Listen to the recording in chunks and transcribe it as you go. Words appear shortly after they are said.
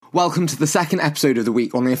Welcome to the second episode of the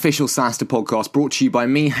week on the official SaaStr podcast, brought to you by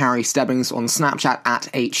me, Harry Stebbings, on Snapchat at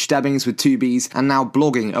hstebbings with 2 B's, and now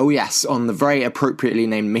blogging, oh yes, on the very appropriately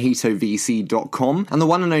named mojitovc.com, and the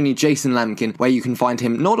one and only Jason Lemkin, where you can find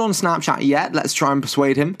him not on Snapchat yet, let's try and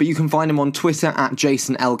persuade him, but you can find him on Twitter at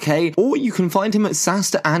JasonLK, or you can find him at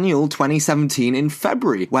SaaStr Annual 2017 in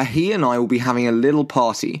February, where he and I will be having a little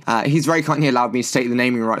party. He's very kindly allowed me to take the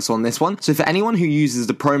naming rights on this one, so for anyone who uses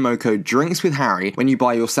the promo code DrinksWithHarry when you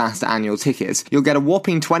buy your SaaStr annual tickets, you'll get a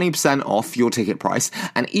whopping 20% off your ticket price,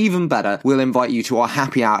 and even better, we'll invite you to our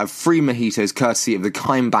happy hour of free mojitos courtesy of the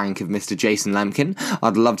kind bank of Mr. Jason Lemkin.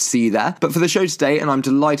 I'd love to see you there. But for the show today, and I'm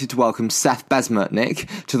delighted to welcome Seth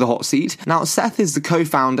Besmertnik to the hot seat. Now, Seth is the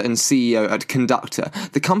co-founder and CEO at Conductor,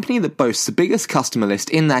 the company that boasts the biggest customer list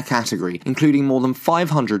in their category, including more than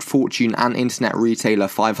 500 Fortune and Internet Retailer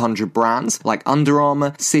 500 brands like Under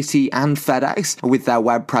Armour, Citi, and FedEx, with their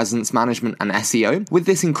web presence management and SEO. With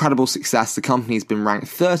this incredible success, the company's been ranked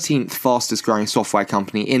 13th fastest growing software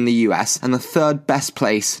company in the US and the third best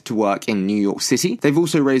place to work in New York City. They've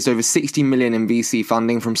also raised over 60 million in VC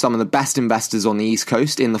funding from some of the best investors on the East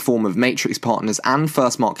Coast in the form of Matrix Partners and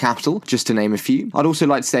Firstmark Capital, just to name a few. I'd also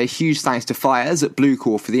like to say a huge thanks to Fires at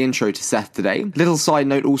Bluecore for the intro to Seth today. Little side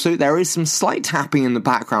note also, there is some slight tapping in the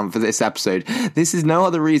background for this episode. This is no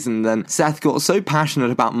other reason than Seth got so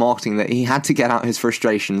passionate about marketing that he had to get out his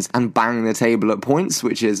frustrations and bang the table at points,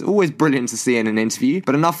 which is always brilliant to see in an interview.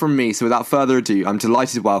 But enough from me, so without further ado, I'm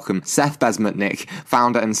delighted to welcome Seth Besmertnik,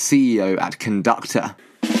 founder and CEO at Conductor.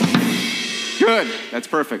 Good, that's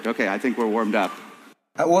perfect. Okay, I think we're warmed up.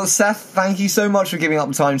 Well, Seth, thank you so much for giving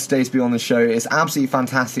up time today to be on the show. It's absolutely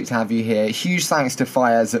fantastic to have you here. Huge thanks to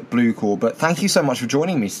Fires at Bluecore, but thank you so much for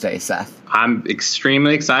joining me today, Seth. I'm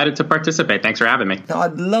extremely excited to participate. Thanks for having me. Now,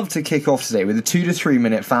 I'd love to kick off today with a 2 to 3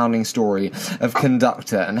 minute founding story of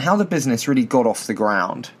Conductor and how the business really got off the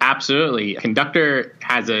ground. Absolutely. Conductor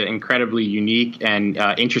has an incredibly unique and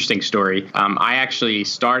interesting story. I actually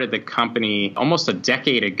started the company almost a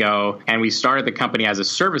decade ago, and we started the company as a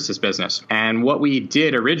services business. And what we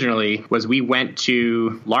did originally was we went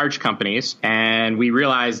to large companies and we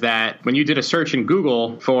realized that when you did a search in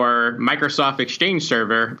Google for Microsoft Exchange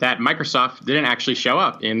Server, that Microsoft didn't actually show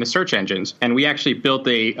up in the search engines. And we actually built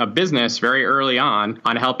a business very early on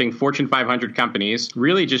helping Fortune 500 companies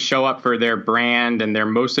really just show up for their brand and their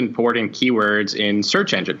most important keywords in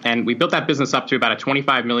search engine. And we built that business up to about a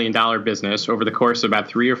 $25 million business over the course of about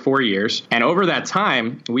 3 or 4 years. And over that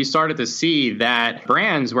time, we started to see that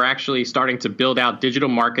brands were actually starting to build out digital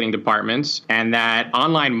marketing departments, and that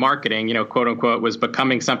online marketing, quote unquote, was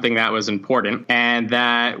becoming something that was important. And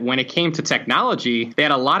that when it came to technology, they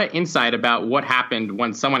had a lot of insight about what happened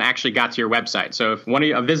when someone actually got to your website. So if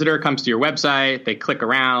a visitor comes to your website, they click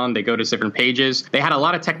around, they go to different pages, they had a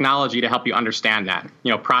lot of technology to help you understand that.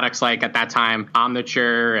 Products like at that time,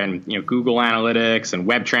 Omniture and Google Analytics and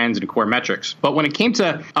Web Trends and Core Metrics. But when it came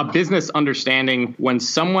to a business understanding when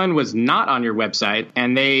someone was not on your website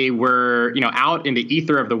and they were, out in the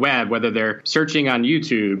ether of the web, whether they're searching on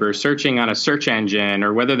YouTube or searching on a search engine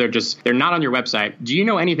or whether they're not on your website, do you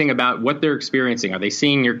know anything about what they're experiencing? Are they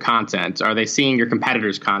seeing your content? Are they seeing your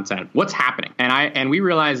competitors' content? What's happening? And we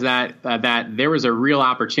realized that there was a real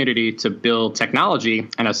opportunity to build technology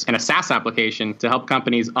and a SaaS application to help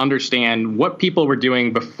companies understand what people were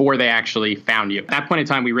doing before they actually found you. At that point in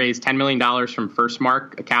time, we raised $10 million from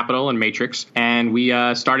Firstmark Capital and Matrix, and we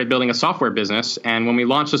started building a software business. And when we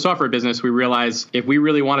launched the software business, we realized if we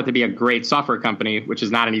really wanted to be a great software company, which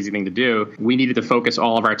is not an easy thing to do, we needed to focus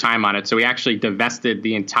all of our time on it. So we actually divested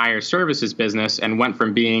the entire services business and went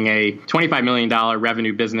from being a $25 million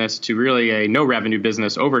revenue business to really a no revenue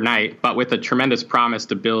business overnight, but with a tremendous promise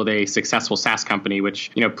to build a successful SaaS company,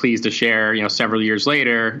 which, pleased to share, several years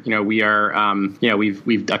later, we are,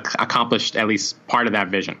 we've accomplished at least part of that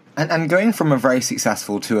vision. And going from a very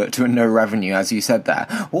successful to a no revenue, as you said there,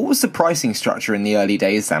 what was the pricing structure in the early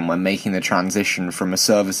days then when making the transition from a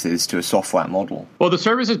services to a software model? Well, the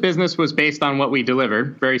services business was based on what we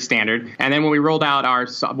delivered, very standard. And then when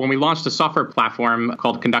we launched a software platform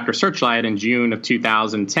called Conductor Searchlight in June of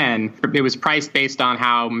 2010, it was priced based on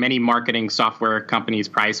how many marketing software companies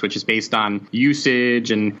price, which is based on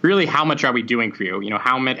usage and really how much are we doing for you?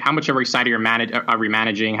 How much of our site are we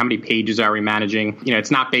managing? How many pages are we managing?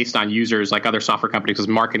 It's not based on users like other software companies because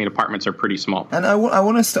marketing departments are pretty small. And I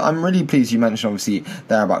want to I'm really pleased you mentioned obviously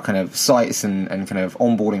there about kind of sites and kind of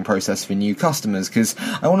onboarding process for new customers, because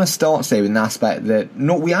I want to start today with an aspect that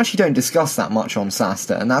we actually don't discuss that much on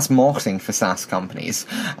SaaStr, and that's marketing for SaaS companies.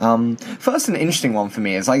 First, an interesting one for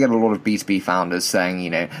me is I get a lot of B2B founders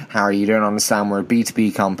saying, Harry, you don't understand, we're a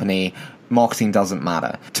B2B company. marketing doesn't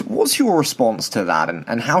matter. What's your response to that,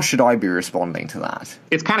 and how should I be responding to that?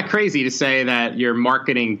 It's kind of crazy to say that your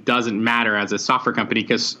marketing doesn't matter as a software company,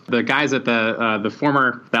 because the guys at the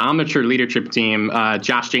Omniture leadership team,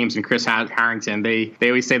 Josh James and Chris Harrington, they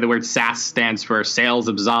always say the word SaaS stands for sales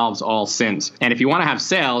absolves all sins. And if you want to have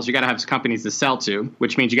sales, you got to have companies to sell to,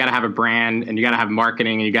 which means you got to have a brand, and you got to have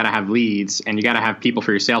marketing, and you got to have leads, and you got to have people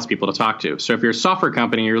for your salespeople to talk to. So if you're a software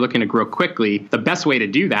company and you're looking to grow quickly, the best way to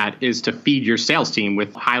do that is to feed your sales team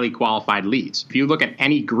with highly qualified leads. If you look at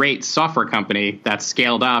any great software company that's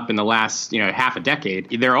scaled up in the last half a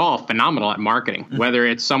decade, they're all phenomenal at marketing. Whether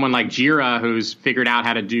it's someone like Jira who's figured out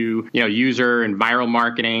how to do user and viral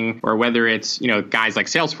marketing, or whether it's guys like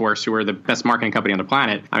Salesforce who are the best marketing company on the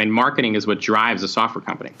planet. I mean, marketing is what drives a software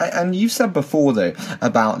company. And you said before, though,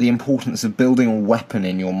 about the importance of building a weapon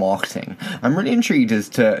in your marketing. I'm really intrigued as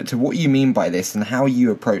to what you mean by this and how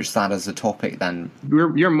you approach that as a topic then.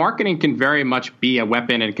 Your marketing can very much be a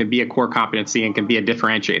weapon, and it can be a core competency, and can be a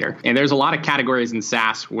differentiator. And there's a lot of categories in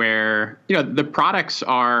SaaS where the products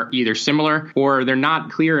are either similar or they're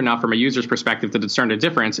not clear enough from a user's perspective to discern the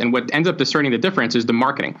difference. And what ends up discerning the difference is the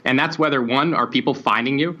marketing. And that's whether, one, are people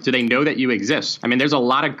finding you? Do they know that you exist? I mean, there's a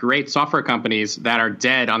lot of great software companies that are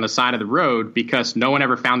dead on the side of the road because no one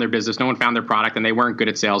ever found their business, no one found their product, and they weren't good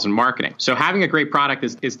at sales and marketing. So having a great product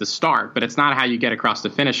is the start, but it's not how you get across the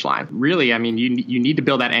finish line. Really, I mean, you need to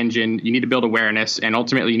build that engine, you need to build awareness, and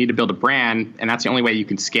ultimately you need to build a brand, and that's the only way you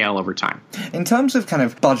can scale over time. In terms of kind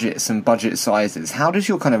of budgets and budget sizes, how does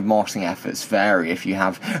your kind of marketing efforts vary if you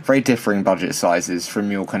have very differing budget sizes,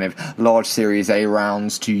 from your kind of large Series A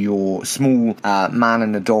rounds to your small man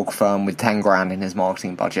and a dog firm with 10 grand in his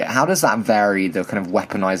marketing budget? How does that vary, the kind of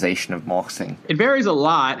weaponization of marketing? It varies a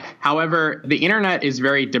lot. However, the internet is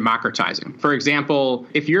very democratizing. For example,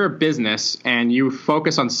 if you're a business and you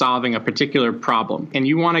focus on solving a particular problem and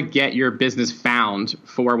you want to get your business found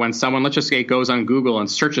for when someone, let's just say, goes on Google and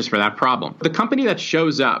searches for that problem, the company that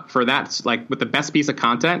shows up for that, like with the best piece of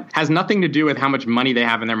content, has nothing to do with how much money they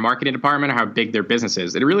have in their marketing department or how big their business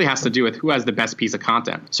is. It really has to do with who has the best piece of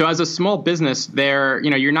content. So as a small business,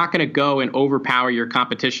 you're not going to go and overpower your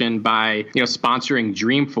competition by sponsoring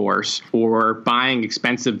Dreamforce or buying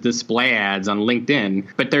expensive display ads on LinkedIn.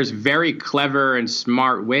 But there's very clever and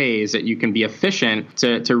smart ways that you can be efficient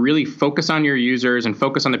to really focus on your users and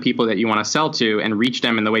focus on the people that you want to sell to and reach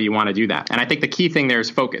them in the way you want to do that. And I think the key thing there is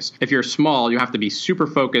focus. If you're small, you have to be super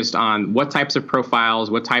focused on what types of profiles,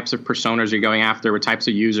 what types of personas you're going after, what types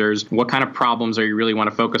of users, what kind of problems are you really want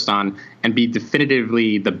to focus on, and be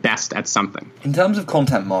definitively the best at something. In terms of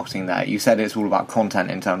content marketing there, you said it's all about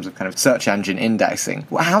content in terms of kind of search engine indexing.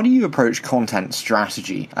 How do you approach content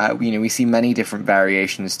strategy? We see many different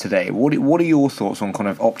variations today. What are your thoughts on kind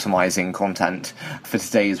of optimizing content for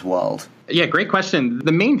today's world? Yeah, great question.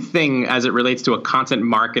 The main thing as it relates to a content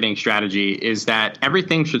marketing strategy is that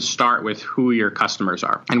everything should start with who your customers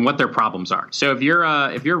are and what their problems are. So if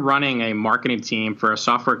you're running a marketing team for a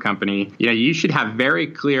software company, you should have very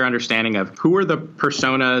clear understanding of who are the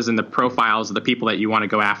personas and the profiles of the people that you want to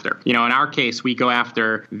go after. In our case, we go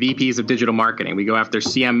after VPs of digital marketing, we go after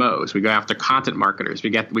CMOs, we go after content marketers,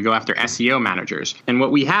 we go after SEO managers. And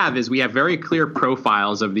what we have is we have very clear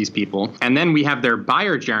profiles of these people, and then we have their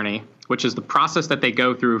buyer journey, which is the process that they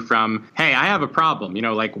go through from, hey, I have a problem,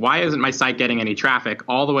 why isn't my site getting any traffic,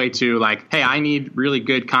 all the way to hey, I need really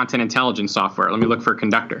good content intelligence software. Let me look for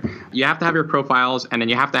Conductor. You have to have your profiles, and then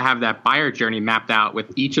you have to have that buyer journey mapped out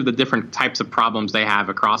with each of the different types of problems they have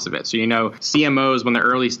across of it. So CMOs, when they're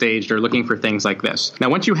early stage, are looking for things like this. Now,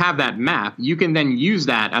 once you have that map, you can then use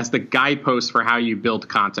that as the guidepost for how you build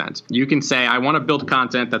content. You can say, I want to build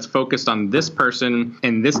content that's focused on this person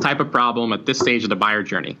in this type of problem at this stage of the buyer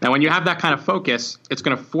journey. Now, when you have that kind of focus, it's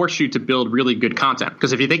going to force you to build really good content.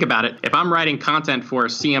 Because if you think about it, if I'm writing content for a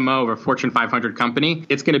CMO of a Fortune 500 company,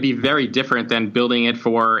 it's going to be very different than building it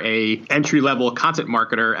for a entry-level content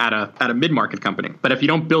marketer at a mid-market company. But if you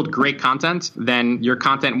don't build great content, then your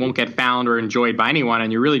content won't get found or enjoyed by anyone,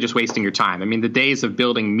 and you're really just wasting your time. I mean, the days of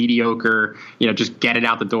building mediocre, just get it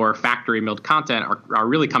out the door, factory-milled content are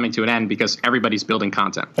really coming to an end because everybody's building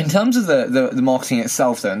content. In terms of the marketing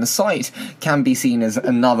itself, though, and the site can be seen as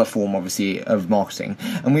another form, obviously, of marketing.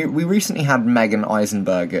 And we recently had Megan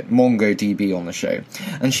Eisenberg at MongoDB on the show,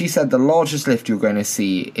 and she said the largest lift you're going to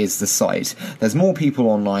see is the site. There's more people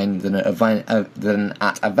online than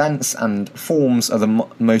at events, and forms are the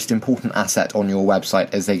most important asset on your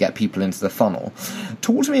website as they get people into the funnel.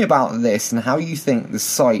 Talk to me about this and how you think the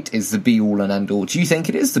site is the be-all and end-all. Do you think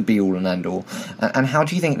it is the be-all and end-all? And how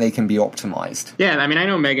do you think they can be optimized? Yeah, I mean, I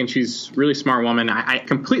know Megan, she's a really smart woman. I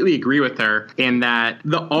completely agree with her in that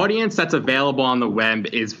the audience audience that's available on the web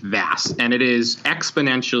is vast, and it is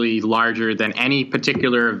exponentially larger than any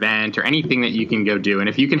particular event or anything that you can go do. And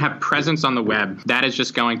if you can have presence on the web, that is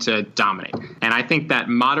just going to dominate. And I think that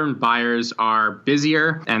modern buyers are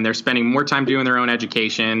busier, and they're spending more time doing their own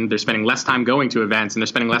education. They're spending less time going to events, and they're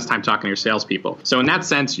spending less time talking to your salespeople. So in that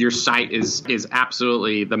sense, your site is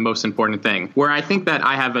absolutely the most important thing. Where I think that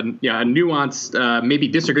I have a nuanced, maybe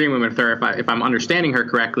disagreement with her if I'm understanding her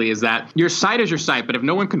correctly, is that your site is your site, but if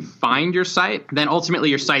no one can find your site, then ultimately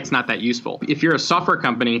your site's not that useful. If you're a software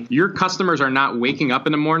company, your customers are not waking up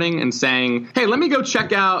in the morning and saying, hey, let me go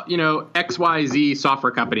check out, XYZ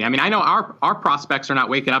software company. I mean, I know our prospects are not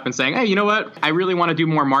waking up and saying, hey, you know what? I really want to do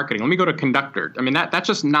more marketing. Let me go to Conductor. I mean, that's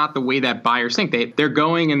just not the way that buyers think. They're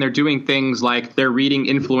going and they're doing things like they're reading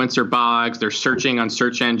influencer blogs, they're searching on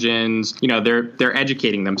search engines, they're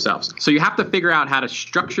educating themselves. So you have to figure out how to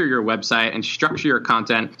structure your website and structure your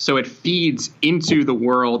content so it feeds into the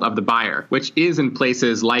world of the buyer, which is in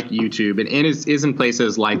places like YouTube and is in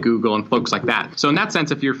places like Google and folks like that. So in that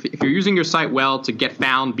sense, if you're using your site well to get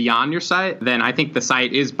found beyond your site, then I think the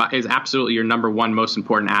site is absolutely your number one most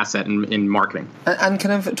important asset in marketing. And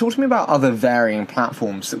kind of talk to me about other varying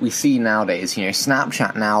platforms that we see nowadays.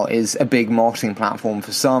 Snapchat now is a big marketing platform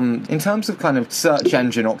for some in terms of kind of search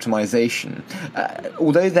engine optimization.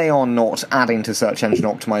 Although they are not adding to search engine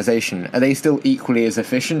optimization, are they still equally as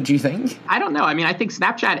efficient, do you think? I don't know. I mean, I think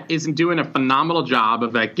Snapchat isn't doing a phenomenal job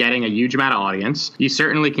of getting a huge amount of audience. You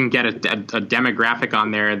certainly can get a demographic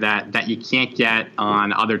on there that you can't get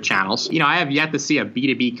on other channels. I have yet to see a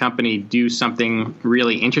B2B company do something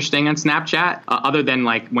really interesting on Snapchat, other than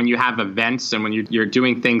like when you have events and when you're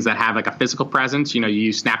doing things that have like a physical presence. You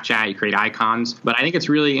use Snapchat, you create icons. But I think it's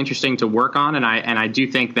really interesting to work on, and I do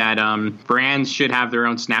think that brands should have their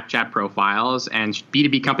own Snapchat profiles, and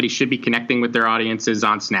B2B companies should be connecting with their audiences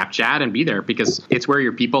on Snapchat and be there because it's where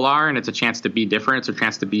your people are, and it's a chance to be different, it's a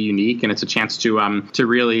chance to be unique, and it's a chance to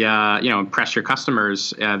really impress your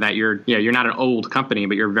customers that you're not an old company,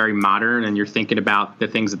 but you're very modern and you're thinking about the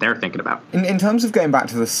things that they're thinking about. In terms of going back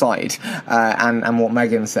to the site and what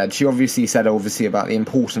Megan said, she obviously said about the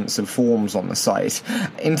importance of forms on the site.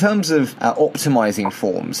 In terms of optimizing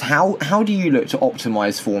forms, how do you look to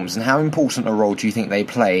optimize forms, and how important a role do you think they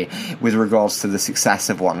play with regards to the success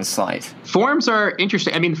of one's site? Forms are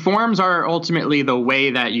interesting. I mean, forms are ultimately the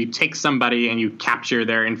way that you take somebody and you capture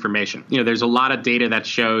their information. There's a lot of data that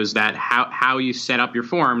shows that how you set up your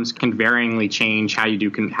forms can varyingly change how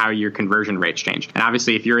your conversion rates change. And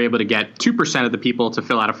obviously, if you're able to get 2% of the people to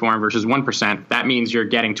fill out a form versus 1%, that means you're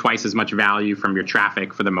getting twice as much value from your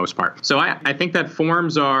traffic for the most part. So I think that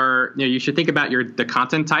forms are, you should think about the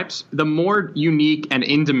content types. The more unique and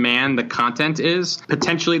in demand the content is,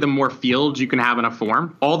 potentially the more fields you can have in a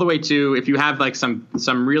form, all the way to if you have like some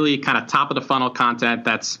really kind of top of the funnel content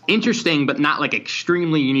that's interesting, but not like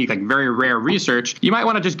extremely unique, like very rare research, you might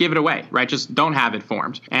want to just give it away, right? Just don't have it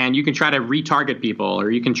formed. And you can try to retarget people,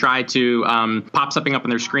 or you can try to pop something up on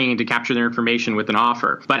their screen to capture their information with an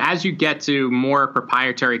offer. But as you get to more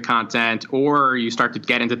proprietary content, or you start to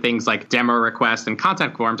get into things like demo requests and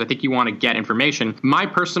content forms, I think you want to get information. My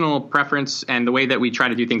personal preference and the way that we try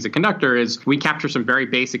to do things at Conductor is we capture some very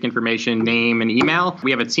basic information, name and email.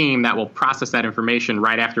 We have a team that will process that information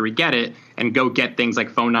right after we get it and go get things like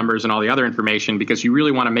phone numbers and all the other information, because you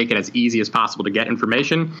really want to make it as easy as possible to get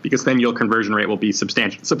information, because then your conversion rate will be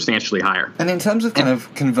substantially higher. And in terms of kind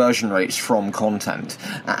of conversion rates from content,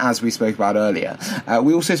 as we spoke about earlier,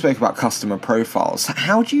 we also spoke about customer profiles.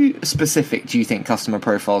 How do you think customer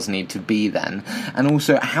profiles need to be then? And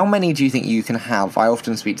also, how many do you think you can have? I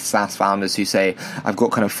often speak to SaaS founders who say, I've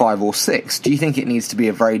got kind of 5 or 6. Do you think it needs to be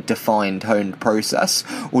a very defined, honed process?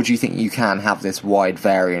 Or do you think you can have this wide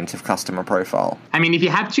variant of customer profile? I mean, if you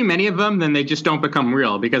have too many of them, then they just don't become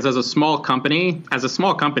real, because as a small company,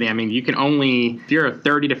 I mean, you can only, if you're a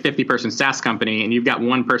 30 to 50 person SaaS company and you've got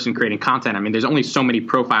one person creating content, I mean, there's only so many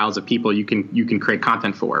profiles of people you can create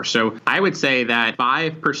content for. So I would say that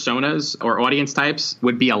 5 personas or audience types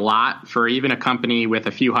would be a lot for even a company with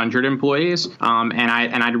a few hundred employees. And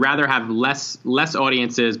I'd rather have less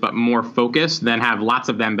audiences but more focused than have lots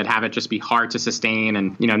of them but have it just be hard to sustain,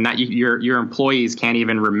 and not your employees can't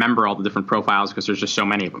even remember all the different profiles because there's just so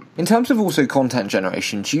many of them. In terms of also content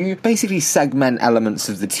generation, do you basically segment elements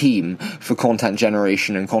of the team for content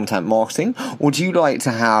generation and content marketing, or do you like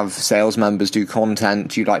to have sales members do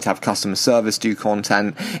content? Do you like to have customer service do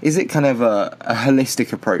content? Is it kind of a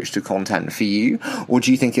holistic approach to content for you, or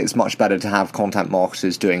do you think it's much better to have content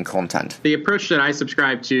marketers doing content? The approach that I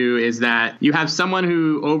subscribe to is that you have someone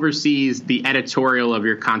who oversees the editorial of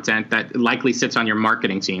your content that likely sits on your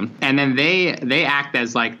marketing team, and then they act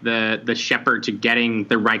as like the shepherd to to getting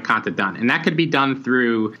the right content done. And that could be done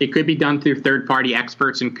through third-party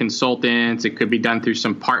experts and consultants. It could be done through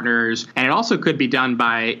some partners. And it also could be done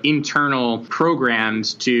by internal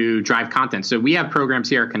programs to drive content. So we have programs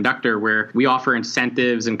here at Conductor where we offer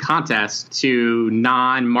incentives and contests to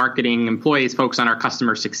non-marketing employees, folks on our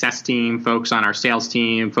customer success team, folks on our sales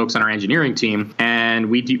team, folks on our engineering team. And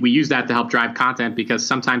we use that to help drive content because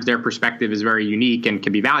sometimes their perspective is very unique and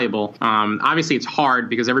can be valuable. Obviously, it's hard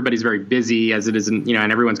because everybody's very busy as it is, and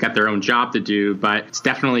everyone's got their own job to do, but it's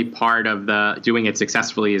definitely part of the doing it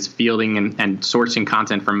successfully is fielding and sourcing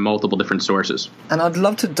content from multiple different sources. And I'd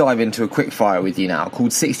love to dive into a quick fire with you now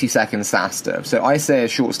called 60 Second SaaStr. So I say a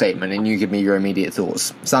short statement and you give me your immediate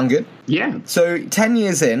thoughts. Sound good? Yeah. So 10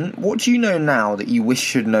 years in, what do you know now that you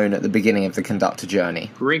wish you'd known at the beginning of the Conductor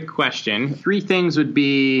journey? Great question. 3 things would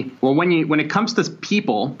be, well, when it comes to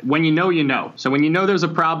people, when you know, you know. So when you know there's a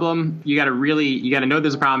problem, you got to know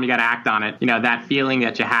there's a problem, you got to act on it. That feeling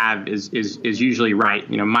that you have is usually right.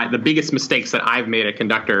 The biggest mistakes that I've made at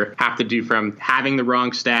Conductor have to do from having the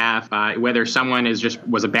wrong staff, whether someone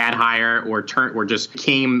was a bad hire or just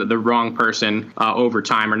came the wrong person over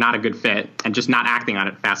time or not a good fit and just not acting on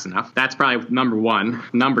it fast enough. That's probably number 1.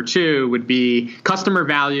 Number 2 would be customer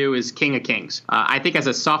value is king of kings. I think as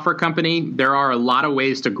a software company, there are a lot of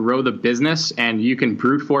ways to grow the business, and you can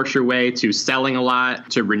brute force your way to selling a lot,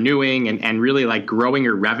 to renewing and really like growing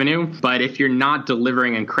your revenue. But if you're not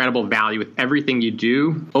delivering incredible value with everything you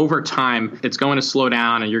do, over time, it's going to slow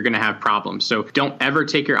down and you're going to have problems. So don't ever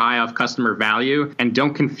take your eye off customer value, and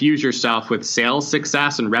don't confuse yourself with sales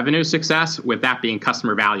success and revenue success with that being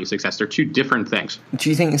customer value success. They're 2 different things. Do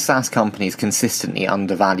you think SaaS companies consistently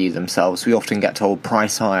undervalue themselves? We often get told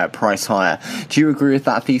price higher, price higher. Do you agree with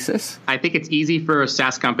that thesis? I think it's easy for a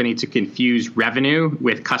SaaS company to confuse revenue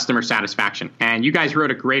with customer satisfaction. And you guys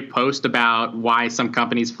wrote a great post about why some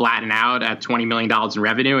companies flatten out at $20 million in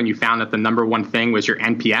revenue, and you found that the number 1 thing was your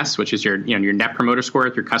NPS, which is your net promoter score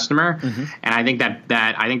with your customer. Mm-hmm. And I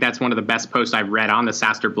think that's one of the best posts I've read on the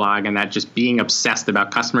SaaStr blog, and that just being obsessed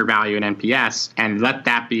about customer value and NPS, and let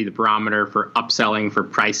that be the barometer for upselling, for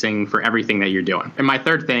pricing, for everything that you're doing. And my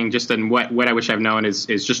third thing, just in what I wish I've known, is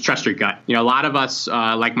just trust your gut. A lot of us,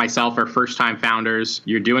 like myself, are first-time founders.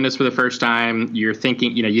 You're doing this for the first time. You're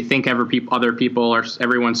thinking, you think other people are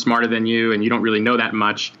everyone's smarter than you, and you don't really know that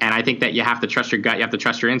much. And I think that you have to trust your gut. You have to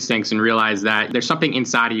trust your instincts and realize that there's something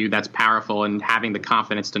inside of you that's powerful, and having the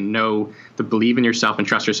confidence to believe in yourself and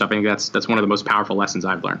trust yourself. I think that's one of the most powerful lessons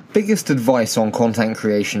I've learned. Biggest advice on content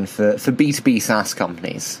creation for B2B SaaS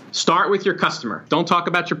companies? Start with your customer. Don't talk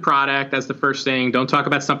about your product as the first thing. Don't talk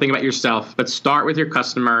about something about yourself, but start with your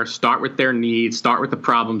customer, start with their needs, start with the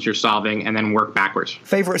problems you're solving, and then work backwards.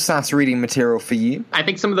 Favorite SaaS reading material for you? I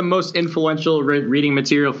think some of the most influential reading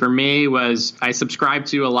material for me was I subscribe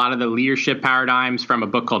to a lot of the leadership paradigms from a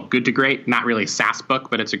book called Good to Great. Not really a SaaS book,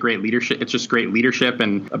 but it's a great leadership. It's just great leadership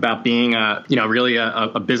and about being really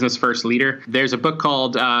a business first leader. There's a book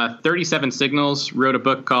called 37 Signals, wrote a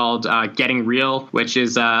book called Getting Real, which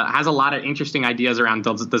is has a lot of interesting ideas around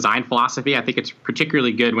design philosophy. I think it's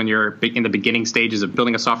particularly good when you're in the beginning stages of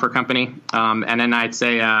building a software company. And then I'd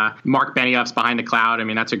say Mark Benioff's Behind the Cloud. I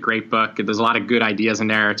mean, that's a great book. There's a lot of good ideas in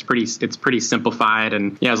there. It's pretty simplified,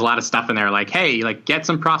 and there's a lot of stuff in there like, hey, like get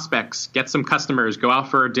some prospects, get some customers, go out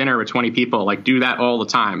for dinner with 20 people, like do that all the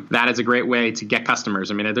time. That is a great way to get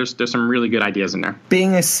customers. I mean, there's some really good ideas in there.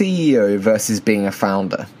 Being a CEO versus being a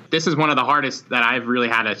founder. This is one of the hardest that I've really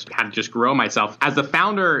had to just grow myself. As the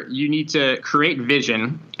founder, you need to create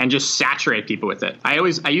vision and just saturate people with it. I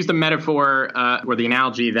use the metaphor or the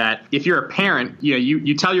analogy that if you're a parent,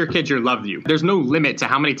 you tell your kids you love you. There's no limit to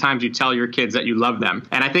how many times you tell your kids that you love them.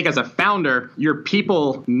 And I think as a founder, your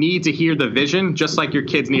people need to hear the vision just like your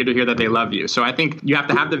kids need to hear that they love you. So I think you have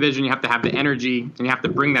to have the vision, you have to have the energy, and you have to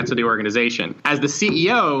bring that to the organization. As the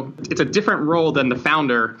CEO, it's a different role than the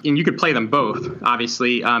founder, and you could play them both,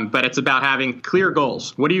 obviously. But it's about having clear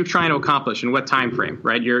goals. What are you trying to accomplish in what time frame,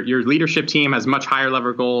 right? Your leadership team has much higher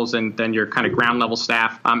level goals than your kind of ground level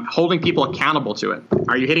staff. Holding people accountable to it.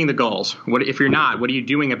 Are you hitting the goals? What if you're not? What are you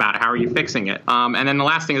doing about it? How are you fixing it? And then the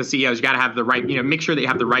last thing as a CEO is you got to have the right, make sure that you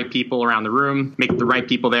have the right people around the room. Make the right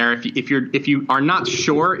people there. If you are not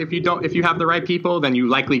sure if you have the right people, then you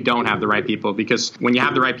likely don't have the right people, because when you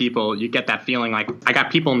have the right people, you get that feeling like I got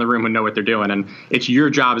people in the room who know what they're doing, and it's your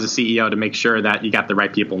job as a CEO to make sure that you got the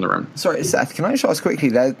right people in the room. Sorry, Seth, can I just ask quickly,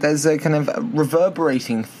 there's a kind of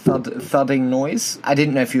reverberating thudding noise. I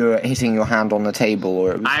didn't know if you were hitting your hand on the table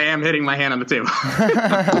or... I am hitting my hand on the table.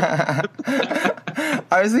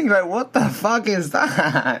 I was thinking, like, what the fuck is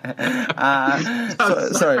that?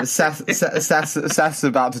 Sorry, Seth's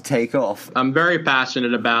about to take off. I'm very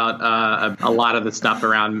passionate about a lot of the stuff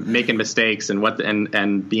around making mistakes and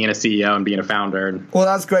being a CEO and being a founder. Well,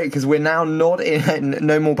 that's great, because we're now not in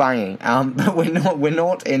no more banging. But we're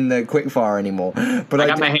not in the quickfire anymore. But I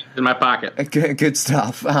got my hands in my pocket. Good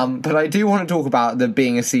stuff. But I do want to talk about the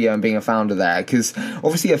being a CEO and being a founder there, because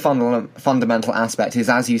obviously a fundamental aspect is,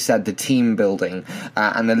 as you said, the team building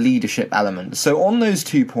and the leadership element. So on those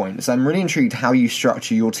 2 points, I'm really intrigued how you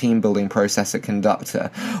structure your team building process at Conductor,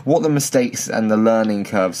 what the mistakes and the learning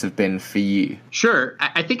curves have been for you. Sure.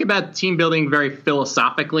 I think about team building very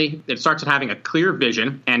philosophically. It starts with having a clear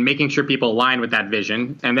vision and making sure people align with that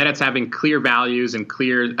vision. And then it's having clear values and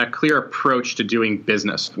a clear approach to doing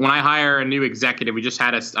business. When I hire a new executive, we just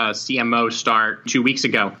had a CMO start 2 weeks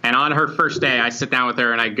ago. And on her first day, I sit down with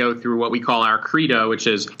her and I go through what we call our credo, which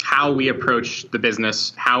is how we approach the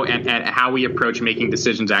business, how we approach making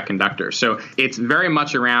decisions at Conductor. So it's very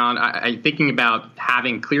much around thinking about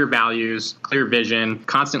having clear values, clear vision,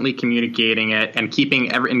 constantly communicating it, and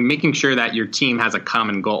and making sure that your team has a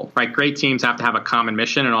common goal. Right? Great teams have to have a common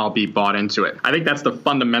mission and all be bought into it. I think that's the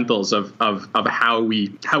fundamentals of how we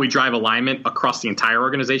drive alignment across the entire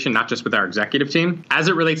organization, not just with our executive team. As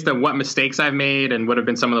it relates to what mistakes I've made and what have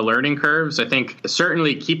been some of the learning curves, I think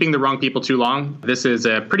certainly keeping the wrong people too long. This is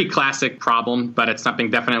a pretty classic problem, but it's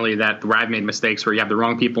something definitely where I've made mistakes where you have the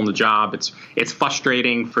wrong people in the job. It's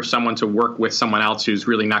frustrating for someone to work with someone else who's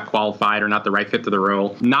really not qualified or not the right fit for the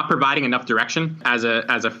role. Not providing enough direction. As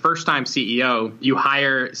a first-time CEO, you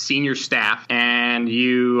hire senior staff and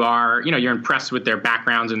you're impressed with their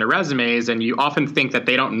backgrounds and their resumes, and you often think that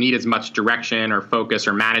they don't need as much direction or focus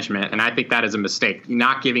or management. And I think that is a mistake.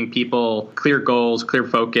 Not giving people clear goals, clear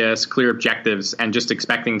focus, clear objectives, and just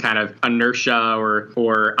expecting kind of inertia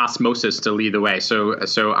or osmosis to lead the way.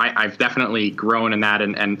 So I've definitely grown in that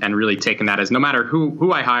and really taken that as no matter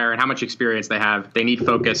who I hire and how much experience they have, they need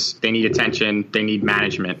focus, they need attention, they need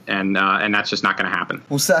management, and that's just not going to happen.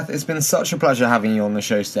 Well, Seth, it's been such a pleasure having you on the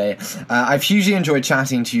show today. I've hugely enjoyed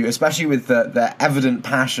chatting to you, especially with the evident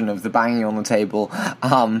passion of the banging on the table.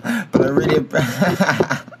 But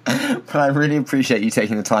I really appreciate you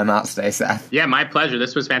taking the time out today, Seth. Yeah, my pleasure.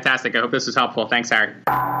 This was fantastic. I hope this was helpful. Thanks, Harry.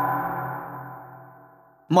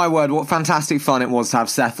 My word, what fantastic fun it was to have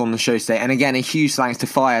Seth on the show today. And again, a huge thanks to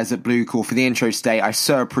Fires at Blue Call for the intro today. I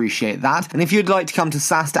so appreciate that. And if you'd like to come to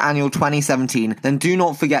SaaStr Annual 2017, then do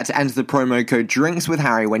not forget to enter the promo code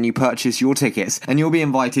DrinksWithHarry when you purchase your tickets. And you'll be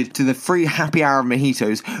invited to the free happy hour of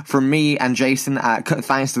mojitos from me and Jason,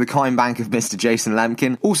 thanks to the kind bank of Mr. Jason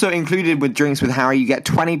Lemkin. Also included with Drinks with Harry, you get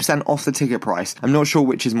 20% off the ticket price. I'm not sure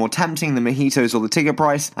which is more tempting, the mojitos or the ticket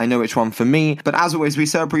price. I know which one for me. But as always, we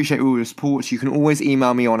so appreciate all your support. You can always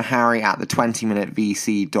email me on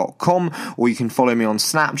harry@the20minutevc.com, or you can follow me on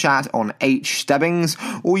Snapchat on hstebbings,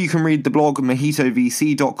 or you can read the blog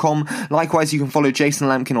mojitovc.com. Likewise, you can follow Jason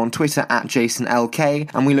Lemkin on Twitter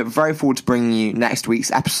 @JasonLK, and we look very forward to bringing you next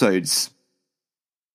week's episodes.